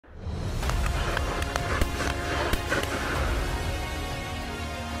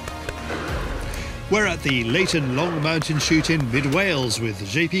We're at the Leighton Long Mountain shoot in mid-Wales with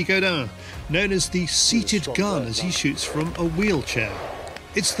JP Gaudin, known as the seated gun as he shoots from a wheelchair.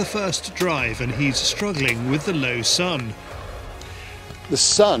 It's the first drive and he's struggling with the low sun. The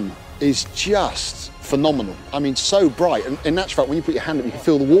sun is just phenomenal. I mean, so bright, and in actual fact, when you put your hand up, you can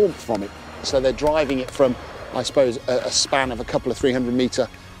feel the warmth from it. So they're driving it from, I suppose, a span of a couple of 300-metre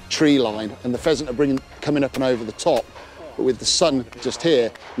tree line, and the pheasant are coming up and over the top. But with the sun just here,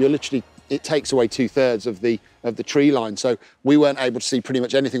 you're literally, it takes away 2/3 of the tree line. So we weren't able to see pretty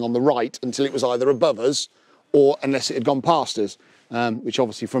much anything on the right until it was either above us or unless it had gone past us, which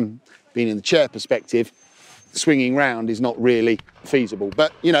obviously from being in the chair perspective, swinging round is not really feasible.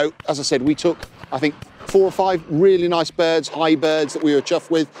 But, you know, as I said, we took, I think, 4 or 5 really nice birds, high birds that we were chuffed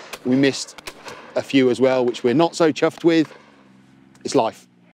with. We missed a few as well, which we're not so chuffed with. It's life.